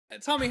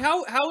Tommy,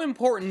 how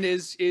important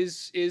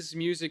is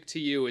music to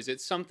you? Is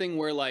it something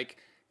where like,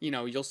 you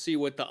know, you'll see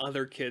what the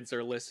other kids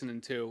are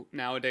listening to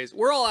nowadays?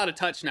 We're all out of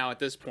touch now at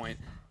this point.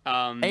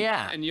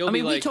 Yeah, and you'll I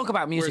mean, be we like, talk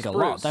about music a "Where's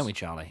lot, Bruce?" don't we,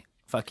 Charlie?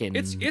 Fucking.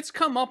 It's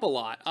come up a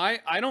lot.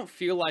 I don't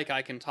feel like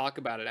I can talk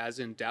about it as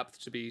in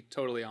depth, to be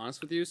totally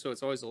honest with you. So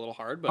it's always a little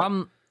hard. But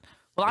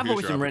Well, I've Here's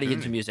always your been really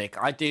into opportunity. music.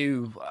 I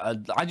do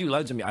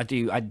loads of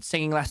music. I had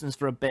singing lessons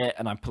for a bit,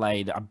 and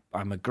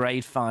I'm a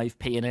grade 5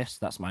 pianist.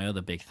 That's my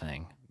other big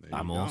thing.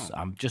 I'm you awesome.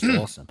 go. I'm just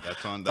awesome.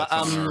 That's on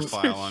our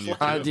file on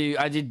YouTube.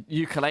 I did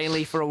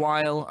ukulele for a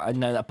while. I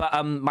know that,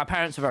 but my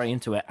parents are very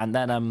into it, and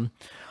then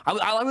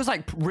I was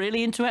like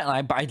really into it,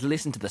 and I'd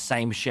listen to the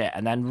same shit,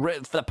 and then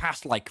for the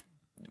past like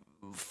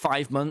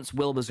 5 months,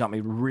 Wilbur's got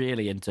me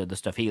really into the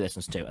stuff he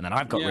listens to, and then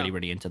I've got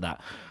really into that.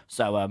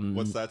 So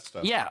What's that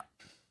stuff? yeah.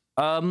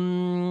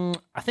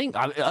 I think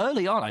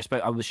early on I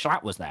was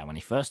Jschlatt was there when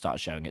he first started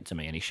showing it to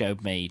me, and he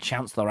showed me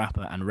Chance the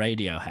Rapper and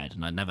Radiohead,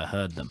 and I'd never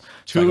heard them.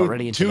 So I got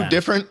really into two them.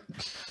 different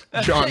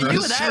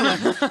genres.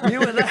 You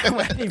were there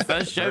when he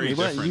first showed me,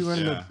 weren't you? Were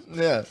in the...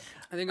 Yeah.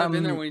 I think I've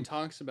been there when he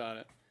talks about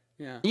it.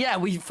 Yeah. Yeah,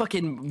 we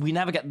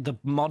never get the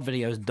mod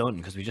videos done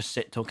because we just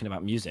sit talking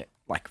about music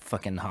like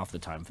fucking half the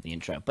time for the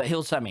intro. But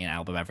he'll send me an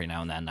album every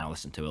now and then, and I'll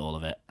listen to all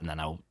of it, and then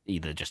I'll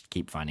either just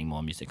keep finding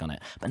more music on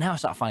it. But now I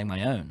start finding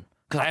my own.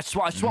 Because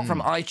I swapped from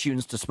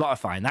iTunes to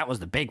Spotify, and that was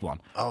the big one.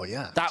 Oh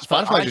yeah, that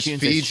Spotify just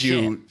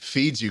iTunes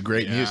feeds you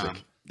great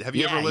music. Have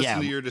you ever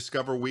listened to your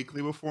Discover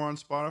Weekly before on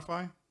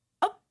Spotify?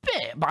 A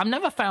bit, but I've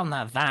never found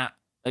that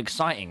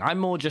exciting. I'm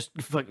more just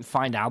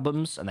find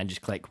albums and then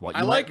just click what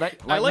you like.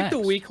 I like the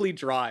next. weekly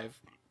drive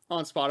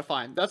on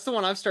Spotify. That's the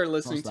one I've started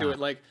listening to. It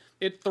like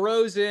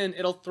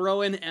it'll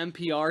throw in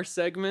NPR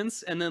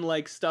segments and then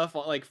like stuff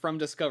like from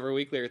Discover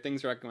Weekly or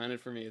things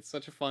recommended for me. It's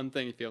such a fun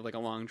thing if you have like a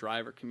long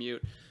drive or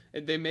commute.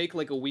 They make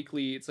like a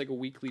weekly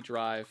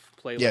drive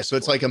playlist. Yeah, so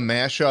it's like a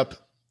mashup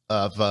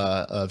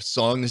of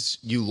songs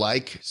you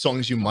like,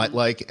 songs you might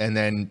like, and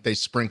then they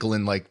sprinkle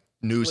in like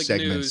news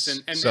segments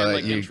and so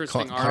like that you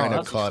interesting kind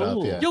of articles. caught up.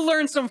 Yeah. You'll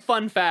learn some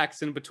fun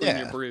facts in between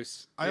your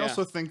Bruce. I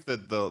also think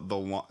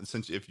that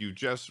since if you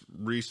just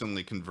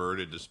recently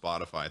converted to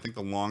Spotify, I think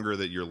the longer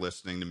that you're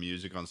listening to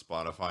music on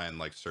Spotify and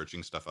like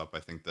searching stuff up, I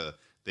think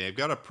they've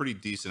got a pretty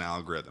decent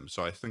algorithm.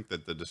 So I think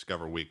that the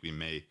Discover Weekly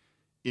may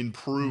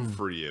improve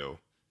for you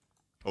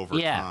over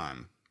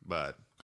time. But